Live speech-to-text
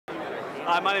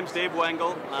Hi, my name is Dave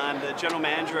Wengel. I'm the general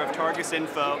manager of Targus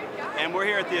Info, and we're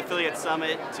here at the Affiliate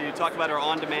Summit to talk about our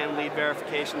on-demand lead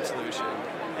verification solution.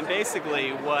 And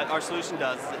basically, what our solution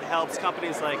does is it helps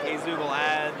companies like Google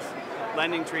Ads,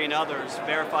 LendingTree, and others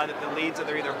verify that the leads that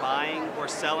they're either buying or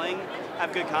selling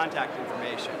have good contact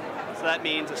information. So that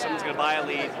means if someone's going to buy a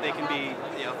lead, they can be,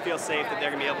 feel safe that they're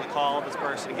going to be able to call this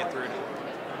person and get through to them.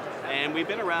 And we've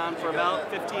been around for about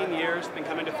 15 years, been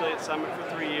coming to Affiliate Summit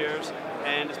for 3 years,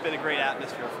 and it's been a great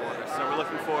atmosphere for us. So we're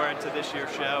looking forward to this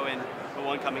year's show and the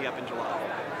one coming up in July.